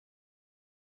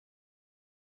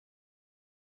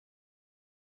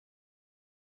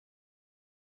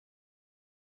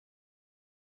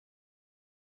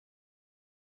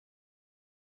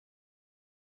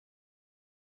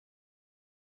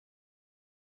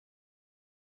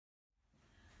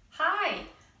Hi,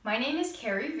 my name is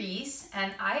Reese,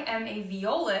 and I am a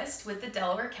violist with the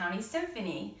Delaware County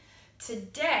Symphony.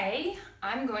 Today,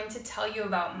 I'm going to tell you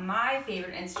about my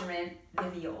favorite instrument, the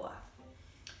viola.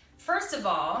 First of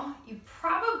all, you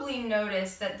probably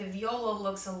noticed that the viola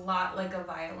looks a lot like a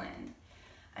violin.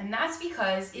 And that's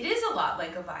because it is a lot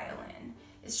like a violin.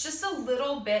 It's just a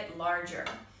little bit larger.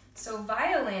 So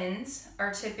violins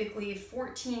are typically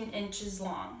 14 inches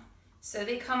long. So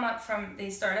they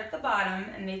start at the bottom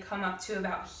and they come up to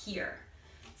about here.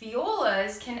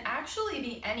 Violas can actually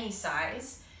be any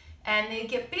size and they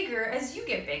get bigger as you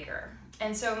get bigger.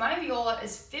 And so my viola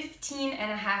is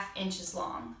 15.5 inches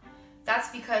long. That's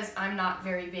because I'm not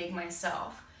very big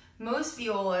myself. Most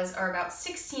violas are about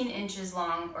 16 inches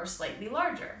long or slightly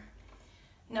larger.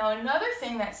 Now another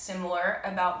thing that's similar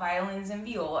about violins and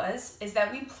violas is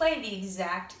that we play the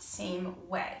exact same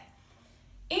way.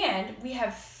 And we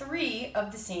have 3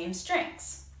 of the same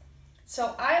strings.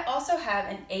 So I also have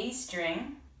an A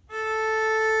string,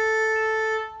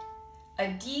 a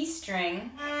D string,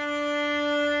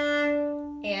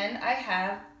 and I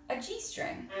have a G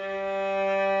string.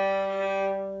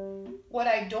 What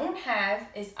I don't have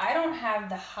is I don't have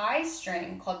the high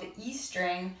string called the E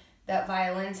string that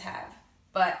violins have,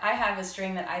 but I have a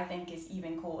string that I think is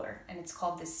even cooler, and it's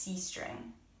called the C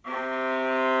string,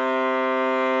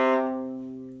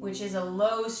 which is a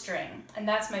low string, and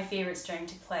that's my favorite string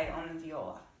to play on the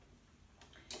viola.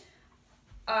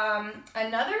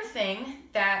 Another thing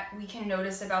that we can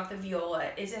notice about the viola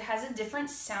is it has a different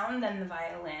sound than the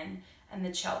violin and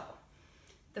the cello.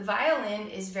 The violin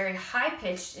is very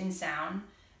high-pitched in sound,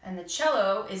 and the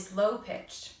cello is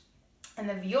low-pitched, and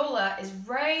the viola is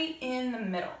right in the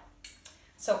middle.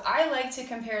 So I like to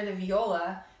compare the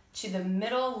viola to the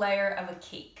middle layer of a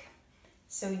cake.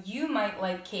 So you might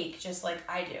like cake just like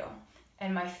I do,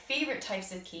 and my favorite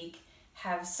types of cake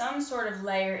have some sort of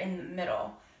layer in the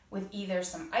middle with either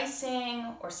some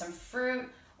icing or some fruit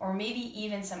or maybe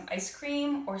even some ice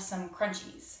cream or some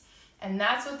crunchies. And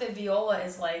that's what the viola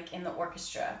is like in the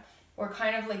orchestra. We're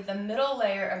kind of like the middle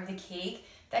layer of the cake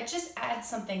that just adds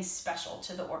something special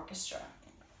to the orchestra.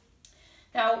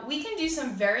 Now we can do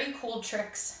some very cool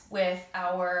tricks with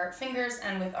our fingers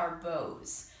and with our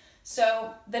bows.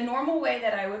 So the normal way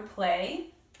that I would play,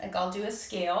 like I'll do a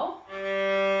scale.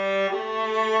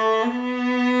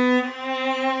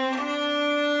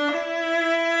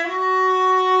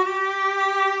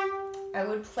 I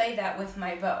would play that with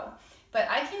my bow. But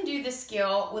I can do the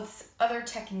scale with other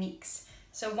techniques.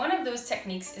 So one of those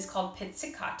techniques is called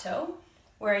pizzicato,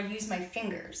 where I use my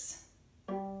fingers.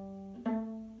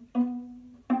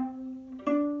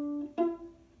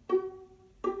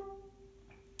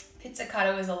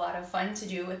 Pizzicato is a lot of fun to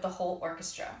do with the whole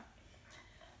orchestra.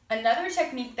 Another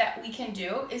technique that we can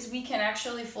do is we can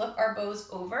actually flip our bows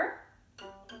over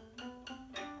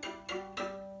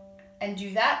and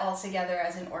do that all together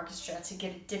as an orchestra to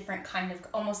get a different kind of,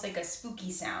 almost like a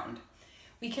spooky sound.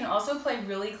 We can also play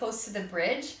really close to the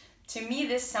bridge. To me,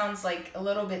 this sounds like a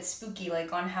little bit spooky,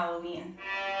 like on Halloween.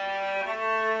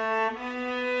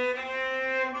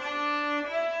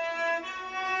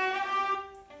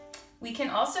 We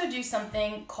can also do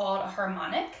something called a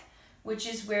harmonic, which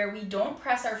is where we don't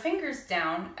press our fingers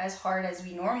down as hard as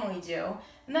we normally do,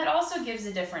 and that also gives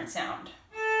a different sound.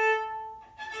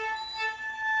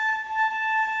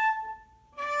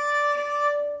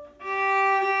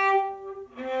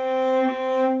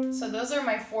 So those are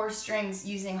my 4 strings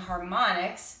using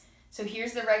harmonics. So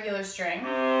here's the regular string,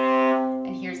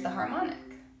 and here's the harmonic.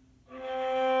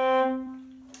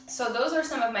 So those are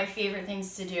some of my favorite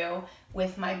things to do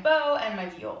with my bow and my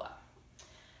viola.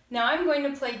 Now I'm going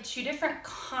to play 2 different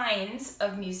kinds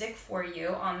of music for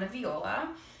you on the viola.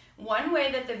 One way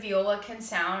that the viola can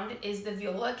sound is the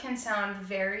viola can sound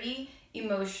very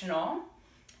emotional,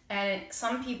 and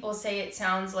some people say it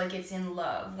sounds like it's in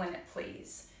love when it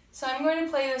plays. So I'm going to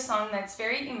play you a song that's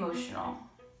very emotional.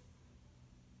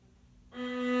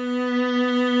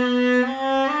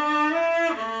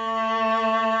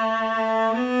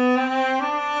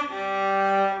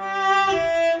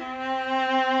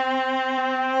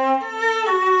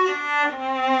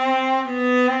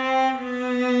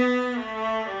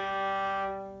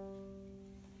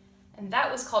 And that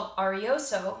was called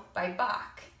Arioso by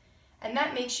Bach. And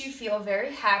that makes you feel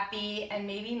very happy and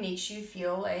maybe makes you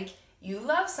feel like you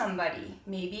love somebody,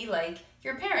 maybe like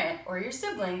your parent or your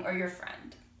sibling or your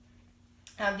friend.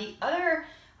 Now the other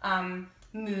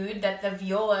mood that the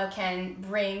viola can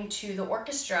bring to the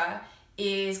orchestra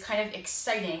is kind of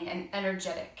exciting and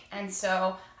energetic. And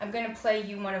so I'm going to play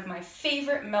you one of my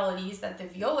favorite melodies that the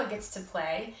viola gets to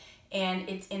play, and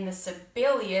it's in the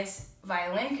Sibelius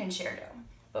Violin Concerto.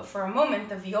 but for a moment,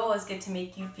 the violas get to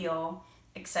make you feel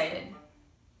excited.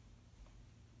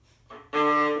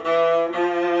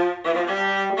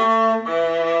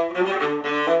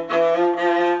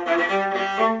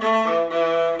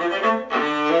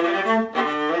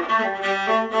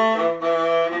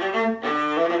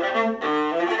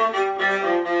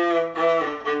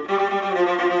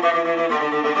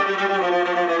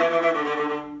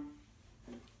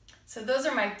 So those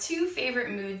are my two favorite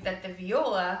moods that the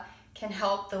viola can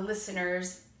help the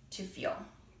listeners to feel.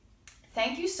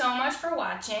 Thank you so much for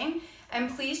watching, and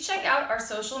please check out our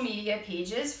social media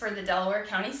pages for the Delaware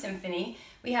County Symphony.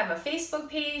 We have a Facebook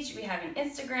page, we have an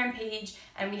Instagram page,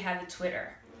 and we have a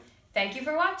Twitter. Thank you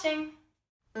for watching.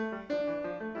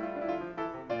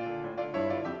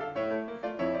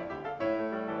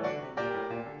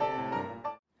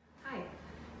 Hi,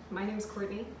 my name is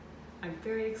Courtney. I'm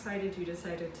very excited you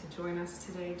decided to join us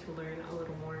today to learn a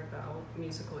little more about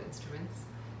musical instruments,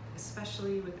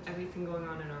 especially with everything going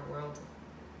on in our world.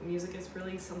 Music is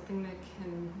really something that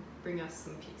can bring us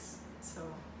some peace, so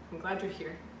I'm glad you're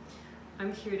here.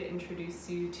 I'm here to introduce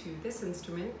you to this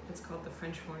instrument. It's called the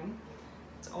French horn.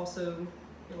 It's also,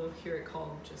 you'll hear it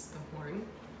called just the horn.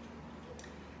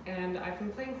 And I've been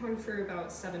playing horn for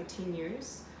about 17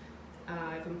 years.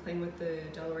 I've been playing with the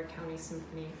Delaware County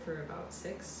Symphony for about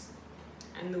 6.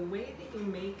 And the way that you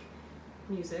make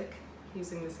music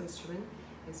using this instrument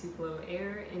is you blow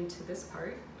air into this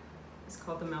part. It's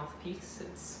called the mouthpiece.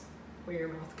 It's where your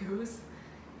mouth goes.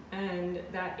 And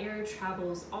that air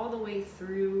travels all the way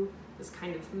through this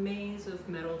kind of maze of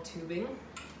metal tubing.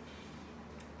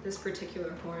 This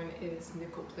particular horn is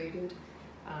nickel plated,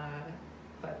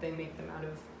 but they make them out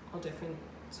of all different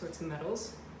sorts of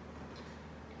metals.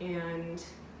 And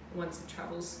once it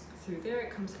travels through there, it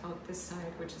comes out this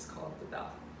side, which is called the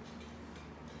bell.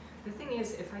 The thing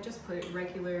is, if I just put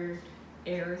regular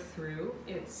air through,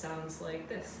 it sounds like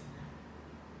this.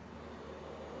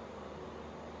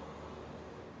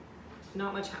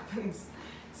 Not much happens.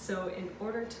 So in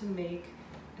order to make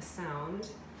a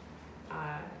sound,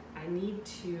 I need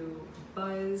to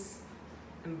buzz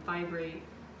and vibrate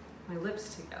my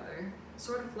lips together.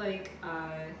 Sort of like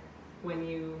when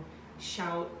you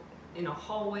shout in a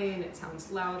hallway and it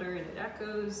sounds louder and it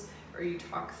echoes, or you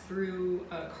talk through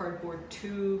a cardboard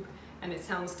tube and it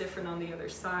sounds different on the other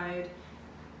side.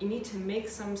 You need to make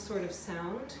some sort of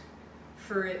sound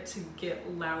for it to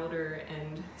get louder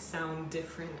and sound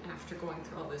different after going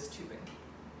through all this tubing.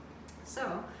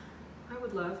 So I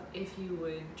would love if you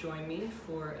would join me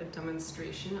for a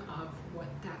demonstration of what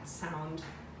that sound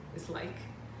is like.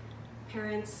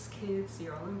 Parents, kids,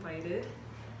 you're all invited.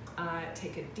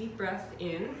 Take a deep breath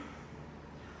in.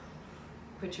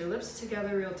 Put your lips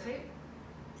together real tight,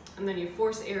 and then you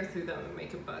force air through them and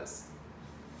make a buzz.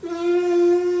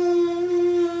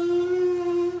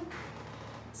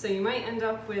 So you might end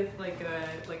up with like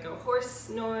a horse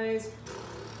noise,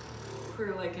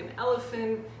 or like an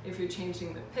elephant if you're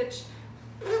changing the pitch.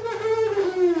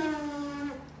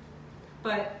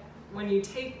 But when you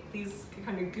take these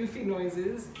kind of goofy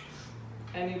noises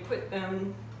and you put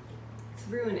them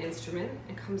through an instrument,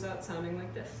 it comes out sounding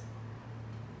like this.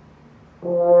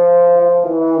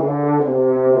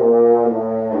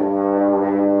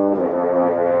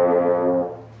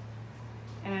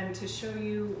 And to show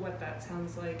you what that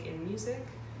sounds like in music,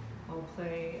 I'll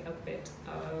play a bit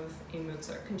of a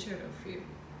Mozart concerto for you.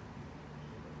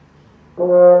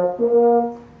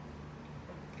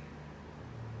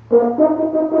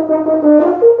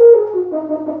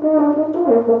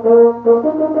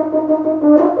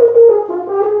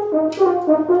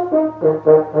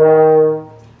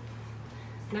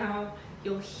 Now,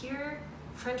 you'll hear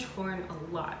French horn a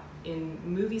lot in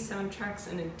movie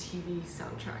soundtracks and in TV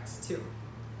soundtracks too.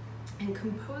 And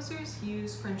composers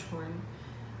use French horn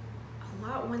a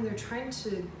lot when they're trying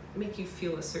to make you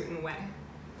feel a certain way.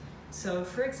 So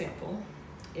for example,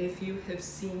 if you have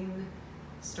seen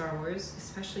Star Wars,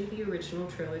 especially the original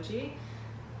trilogy,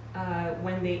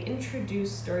 when they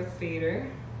introduce Darth Vader,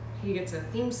 he gets a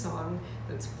theme song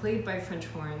that's played by French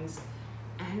horns,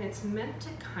 and it's meant to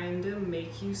kind of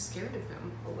make you scared of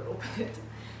him a little bit.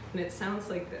 And it sounds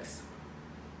like this.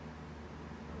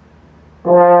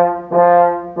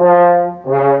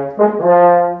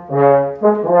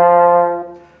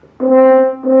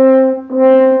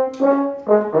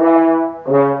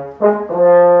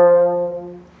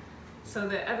 So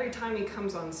that every time he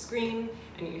comes on screen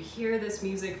and you hear this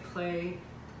music play,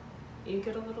 you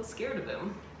get a little scared of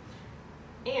him.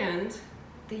 And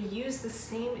they use the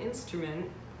same instrument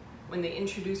when they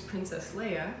introduce Princess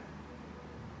Leia,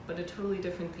 but a totally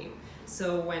different theme.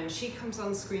 So when she comes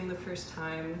on screen the first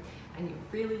time, and you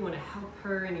really want to help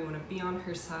her and you want to be on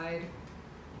her side,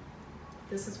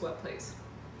 this is what plays.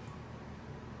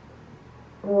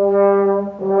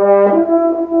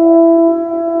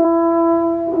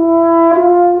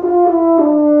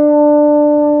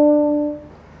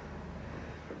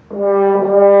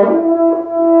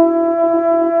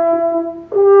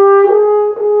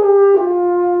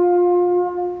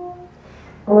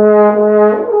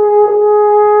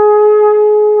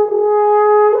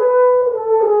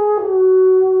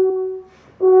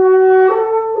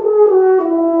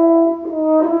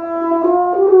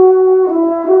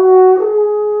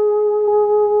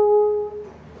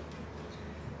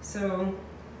 So,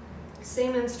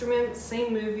 same instrument,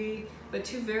 same movie, but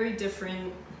two very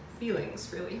different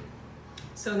feelings, really.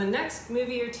 So the next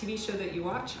movie or TV show that you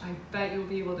watch, I bet you'll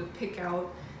be able to pick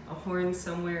out a horn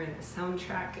somewhere in the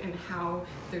soundtrack and how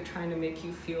they're trying to make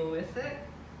you feel with it.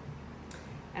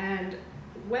 And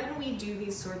when we do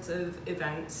these sorts of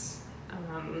events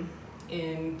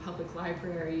in public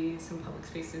libraries and public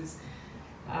spaces,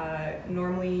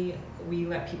 normally we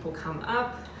let people come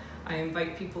up. I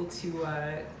invite people to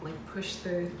like push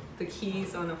the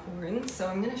keys on a horn. So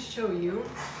I'm going to show you.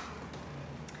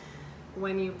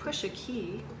 When you push a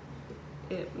key,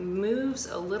 it moves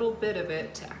a little bit of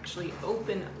it to actually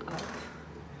open up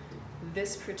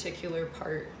this particular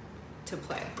part to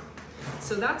play.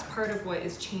 So that's part of what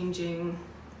is changing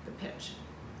the pitch.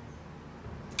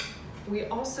 We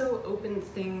also open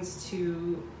things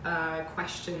to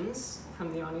questions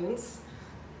from the audience.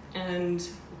 And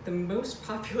the most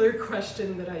popular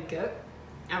question that I get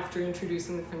after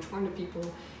introducing the French horn to people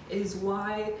is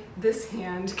why this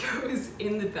hand goes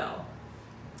in the bell.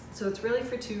 So it's really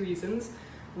for two reasons.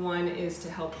 One is to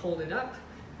help hold it up.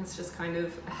 It's just kind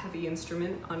of a heavy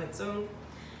instrument on its own.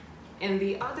 And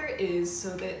the other is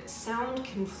so that sound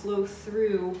can flow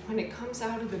through. When it comes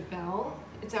out of the bell,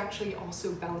 it's actually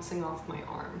also bouncing off my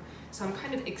arm. So I'm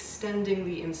kind of extending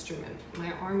the instrument.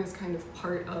 My arm is kind of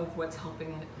part of what's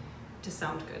helping it to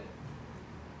sound good.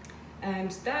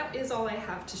 And that is all I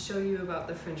have to show you about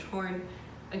the French horn.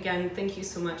 Again, thank you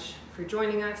so much for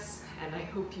joining us, and I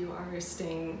hope you are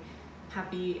staying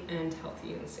happy and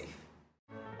healthy and safe.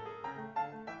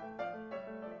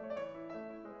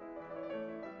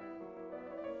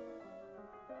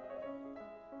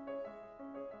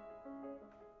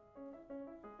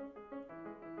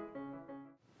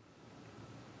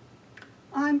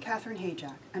 I'm Katherine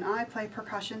Hajec, and I play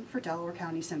percussion for Delaware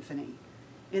County Symphony.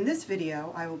 In this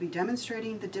video, I will be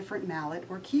demonstrating the different mallet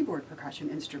or keyboard percussion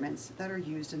instruments that are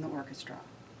used in the orchestra.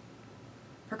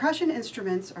 Percussion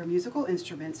instruments are musical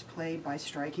instruments played by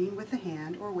striking with the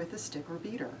hand or with a stick or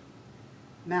beater.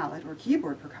 Mallet or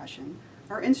keyboard percussion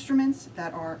are instruments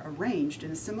that are arranged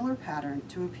in a similar pattern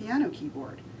to a piano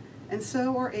keyboard, and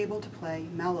so are able to play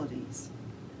melodies.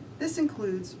 This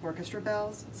includes orchestra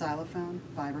bells, xylophone,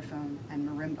 vibraphone, and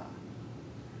marimba.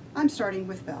 I'm starting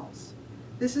with bells.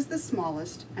 This is the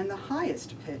smallest and the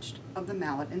highest pitched of the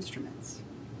mallet instruments.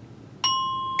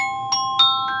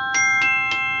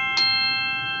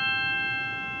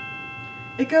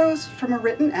 It goes from a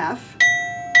written F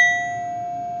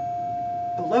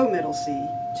below middle C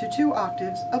to 2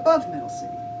 octaves above middle C.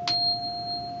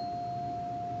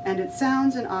 And it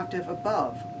sounds an octave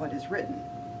above what is written.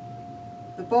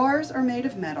 The bars are made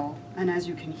of metal, and as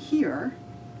you can hear,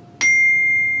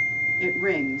 it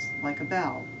rings like a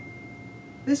bell.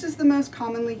 This is the most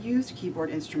commonly used keyboard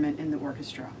instrument in the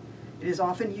orchestra. It is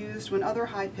often used when other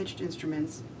high-pitched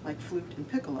instruments, like flute and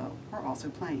piccolo, are also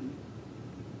playing.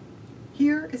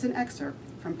 Here is an excerpt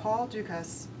from Paul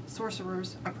Dukas'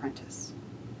 Sorcerer's Apprentice.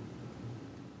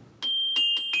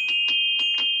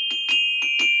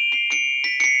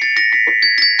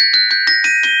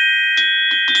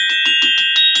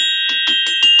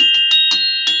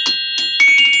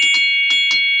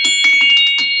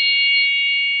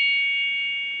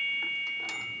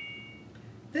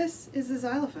 This is the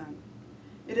xylophone.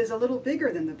 It is a little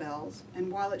bigger than the bells,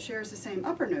 and while it shares the same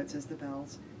upper notes as the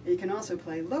bells, it can also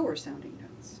play lower sounding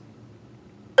notes.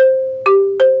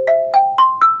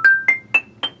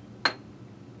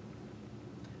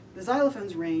 The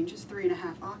xylophone's range is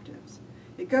 3.5 octaves.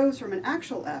 It goes from an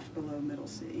actual F below middle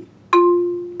C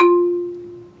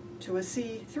to a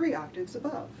C 3 octaves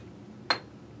above.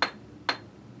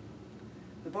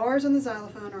 The bars on the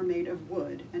xylophone are made of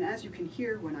wood, and as you can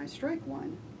hear when I strike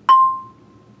one,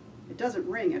 it doesn't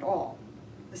ring at all.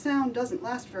 The sound doesn't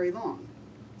last very long,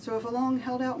 so if a long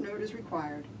held out note is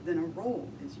required, then a roll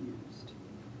is used.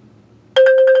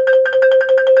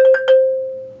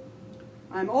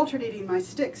 I'm alternating my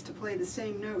sticks to play the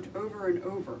same note over and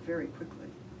over very quickly.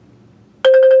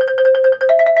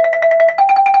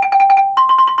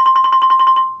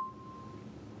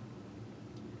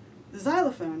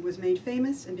 xylophone was made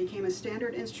famous and became a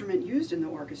standard instrument used in the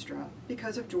orchestra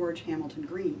because of George Hamilton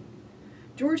Green.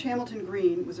 George Hamilton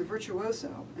Green was a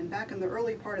virtuoso, and back in the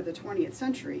early part of the 20th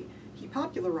century, he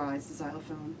popularized the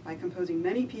xylophone by composing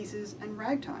many pieces and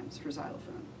ragtimes for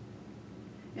xylophone.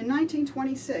 In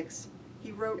 1926,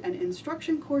 he wrote an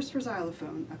instruction course for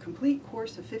xylophone, a complete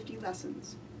course of 50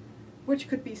 lessons, which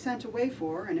could be sent away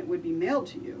for, and it would be mailed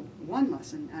to you, one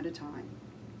lesson at a time.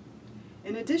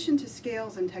 In addition to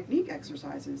scales and technique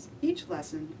exercises, each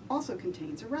lesson also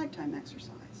contains a ragtime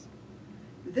exercise.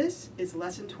 This is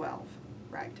Lesson 12,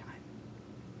 Ragtime.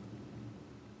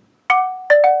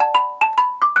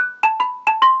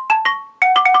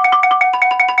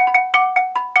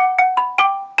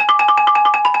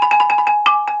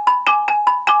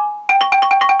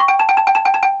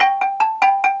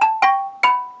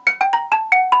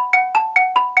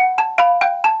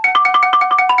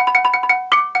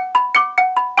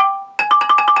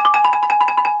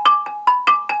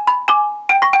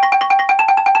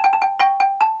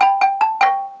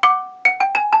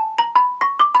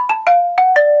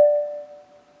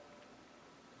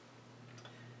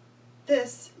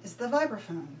 This is the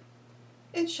vibraphone.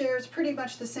 It shares pretty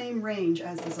much the same range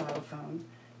as the xylophone.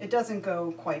 It doesn't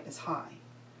go quite as high.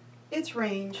 Its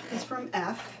range is from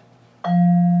F,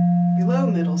 below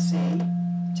middle C,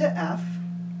 to F,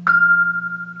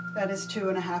 that is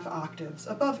 2.5 octaves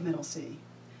above middle C.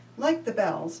 Like the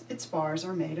bells, its bars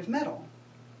are made of metal.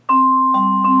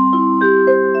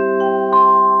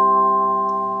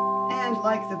 And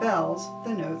like the bells,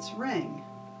 the notes ring.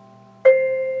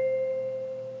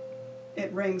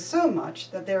 It rings so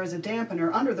much that there is a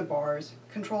dampener under the bars,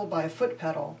 controlled by a foot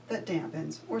pedal that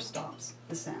dampens or stops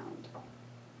the sound.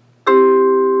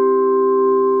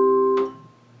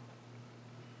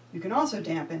 You can also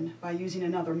dampen by using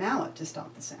another mallet to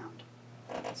stop the sound.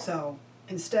 So,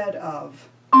 instead of,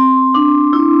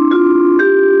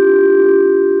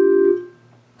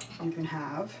 you can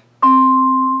have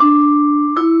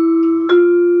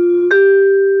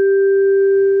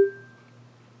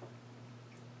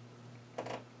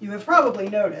You have probably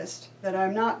noticed that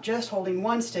I'm not just holding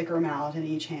one stick or mallet in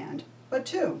each hand, but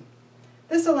two.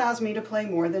 This allows me to play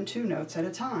more than 2 notes at a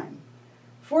time.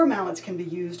 4 mallets can be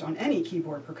used on any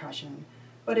keyboard percussion,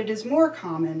 but it is more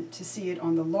common to see it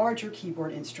on the larger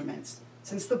keyboard instruments,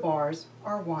 since the bars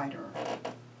are wider.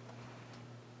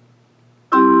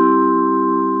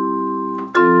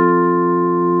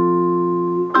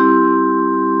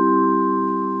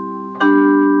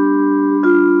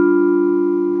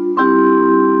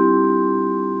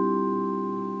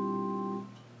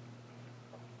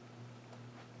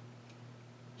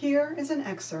 Here is an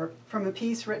excerpt from a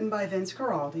piece written by Vince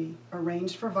Guaraldi,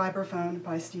 arranged for vibraphone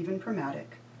by Stephen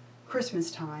Permatic.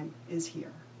 Christmas Time is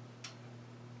Here.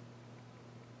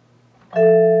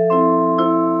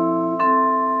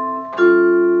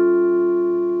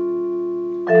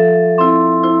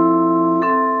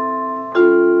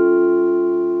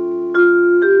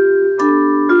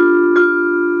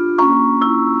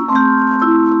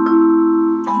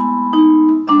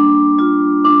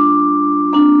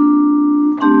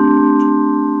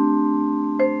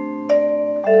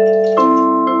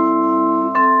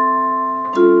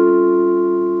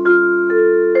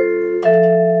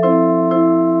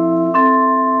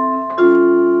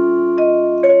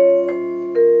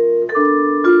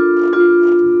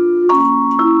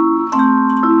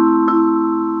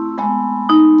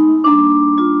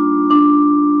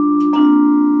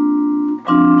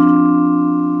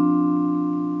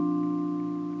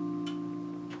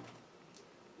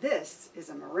 This is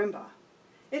a marimba.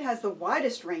 It has the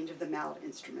widest range of the mallet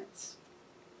instruments.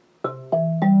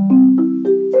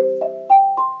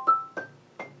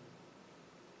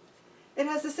 It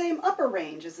has the same upper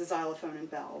range as the xylophone and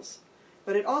bells,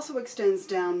 but it also extends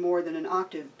down more than an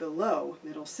octave below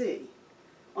middle C.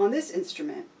 On this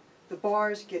instrument, the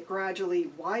bars get gradually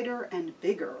wider and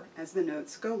bigger as the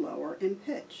notes go lower in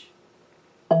pitch.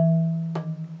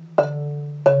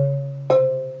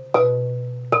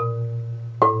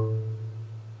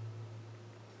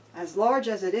 As large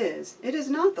as it is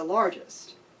not the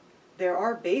largest. There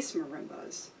are bass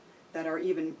marimbas that are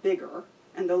even bigger,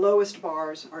 and the lowest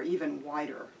bars are even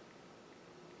wider.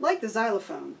 Like the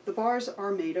xylophone, the bars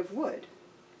are made of wood.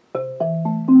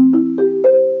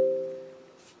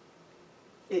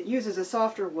 It uses a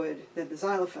softer wood than the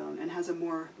xylophone and has a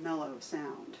more mellow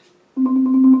sound.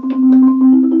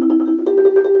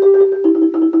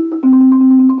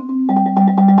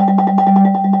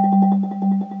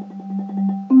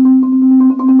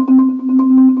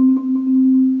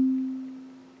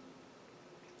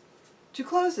 To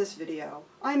close this video,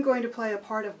 I I'm going to play a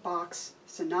part of Bach's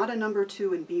Sonata No.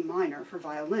 2 in B minor for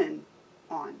violin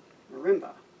on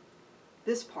marimba.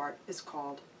 This part is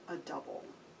called a double.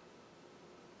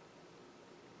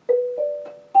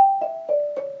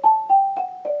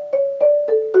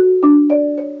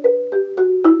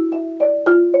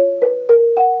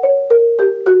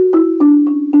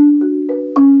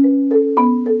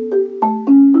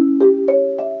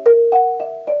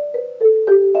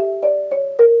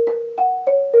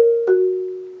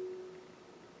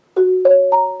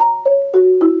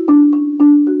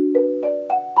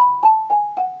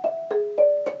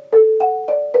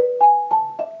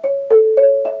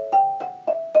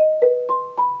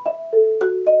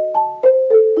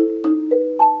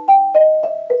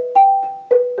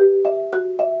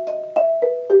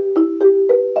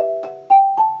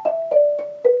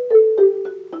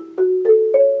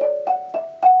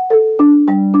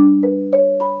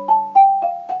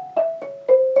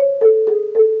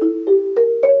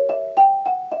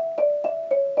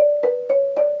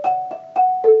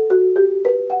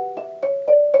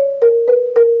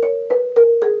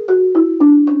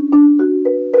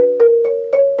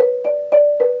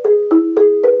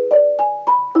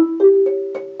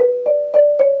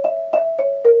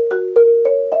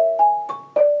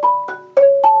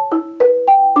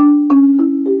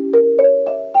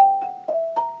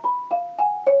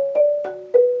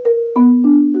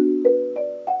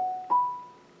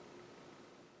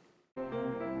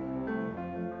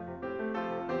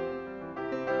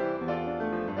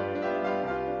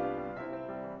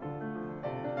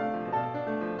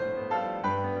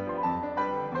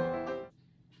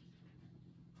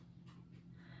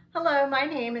 Hello, my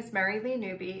name is Merri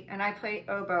Newby and I play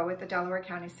oboe with the Delaware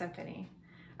County Symphony.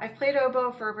 I've played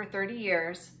oboe for over 30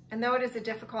 years, and though it is a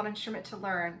difficult instrument to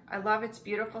learn, I love its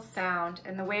beautiful sound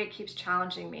and the way it keeps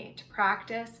challenging me to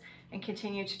practice and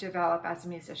continue to develop as a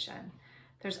musician.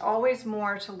 There's always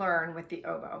more to learn with the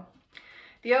oboe.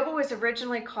 The oboe was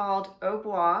originally called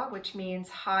Oboe, which means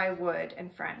high wood in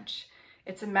French.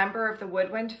 It's a member of the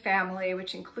woodwind family,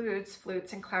 which includes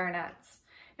flutes and clarinets.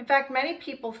 In fact, many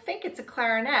people think it's a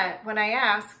clarinet when I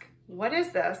ask, what is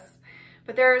this?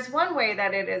 But there is one way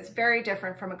that it is very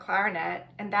different from a clarinet,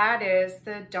 and that is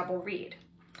the double reed.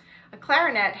 A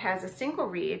clarinet has a single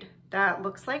reed that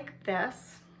looks like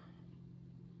this,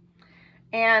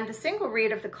 and the single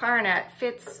reed of the clarinet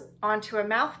fits onto a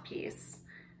mouthpiece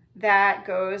that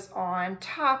goes on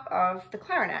top of the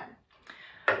clarinet.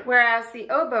 Whereas the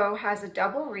oboe has a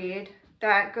double reed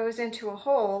that goes into a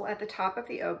hole at the top of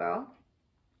the oboe.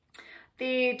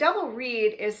 The double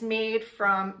reed is made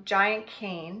from giant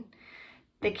cane.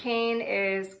 The cane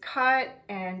is cut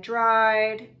and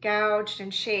dried, gouged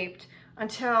and shaped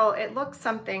until it looks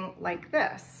something like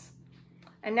this.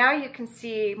 And now you can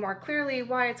see more clearly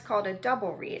why it's called a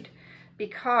double reed,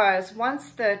 because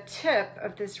once the tip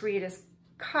of this reed is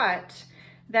cut,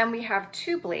 then we have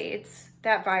two blades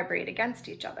that vibrate against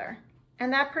each other.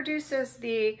 And that produces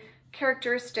the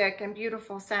characteristic and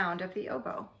beautiful sound of the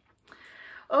oboe.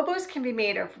 Oboes can be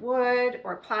made of wood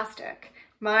or plastic.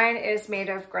 Mine is made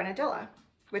of grenadilla,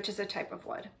 which is a type of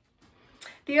wood.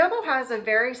 The oboe has a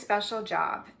very special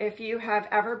job. If you have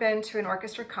ever been to an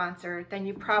orchestra concert, then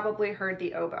you probably heard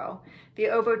the oboe. The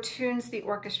oboe tunes the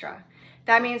orchestra.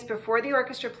 That means before the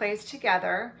orchestra plays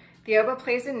together, the oboe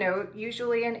plays a note,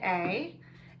 usually an A,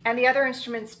 and the other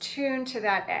instruments tune to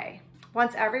that A.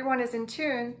 Once everyone is in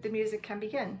tune, the music can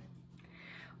begin.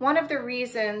 One of the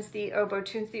reasons the oboe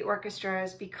tunes the orchestra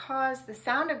is because the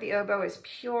sound of the oboe is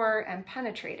pure and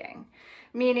penetrating,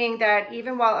 meaning that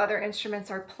even while other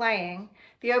instruments are playing,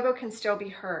 the oboe can still be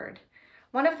heard.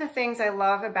 One of the things I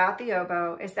love about the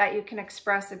oboe is that you can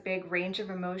express a big range of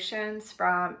emotions,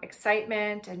 from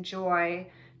excitement and joy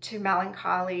to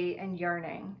melancholy and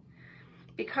yearning.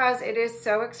 Because it is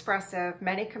so expressive,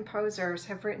 many composers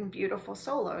have written beautiful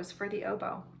solos for the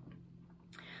oboe.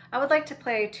 I would like to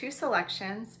play two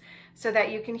selections so that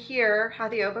you can hear how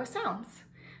the oboe sounds.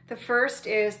 The first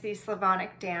is the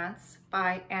Slavonic Dance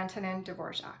by Antonin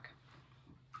Dvorak.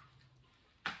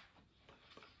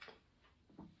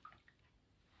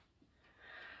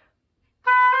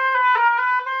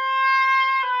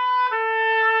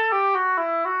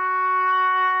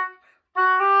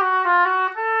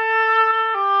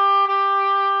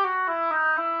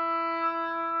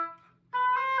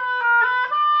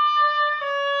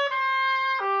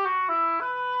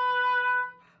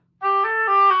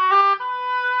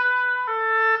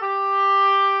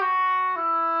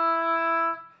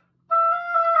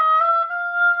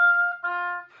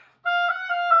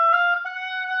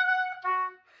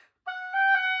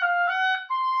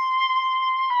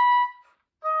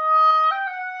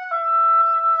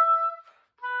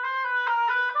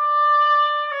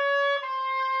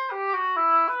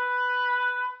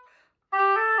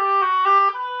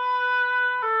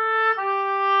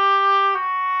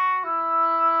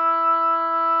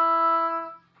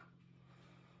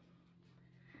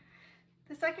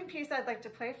 piece I'd like to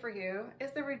play for you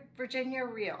is the Virginia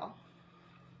Reel.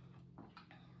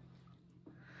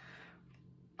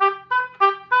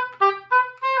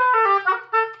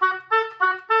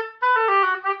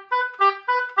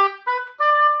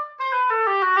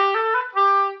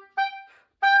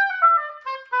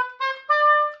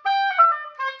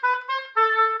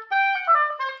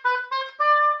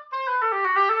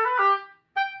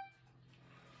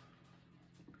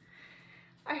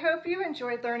 I hope you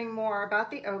enjoyed learning more about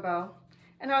the oboe,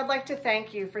 and I would like to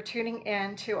thank you for tuning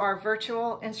in to our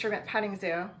virtual instrument petting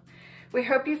zoo. We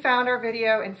hope you found our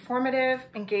video informative,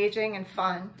 engaging, and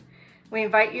fun. We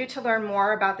invite you to learn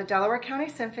more about the Delaware County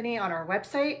Symphony on our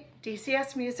website,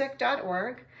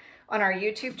 dcsmusic.org, on our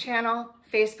YouTube channel,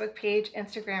 Facebook page,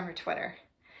 Instagram, or Twitter.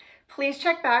 Please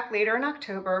check back later in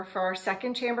October for our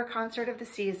second chamber concert of the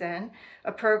season,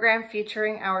 a program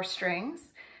featuring our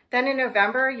strings. Then in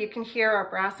November, you can hear our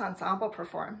brass ensemble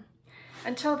perform.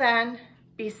 Until then,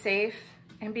 be safe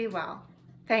and be well.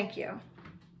 Thank you.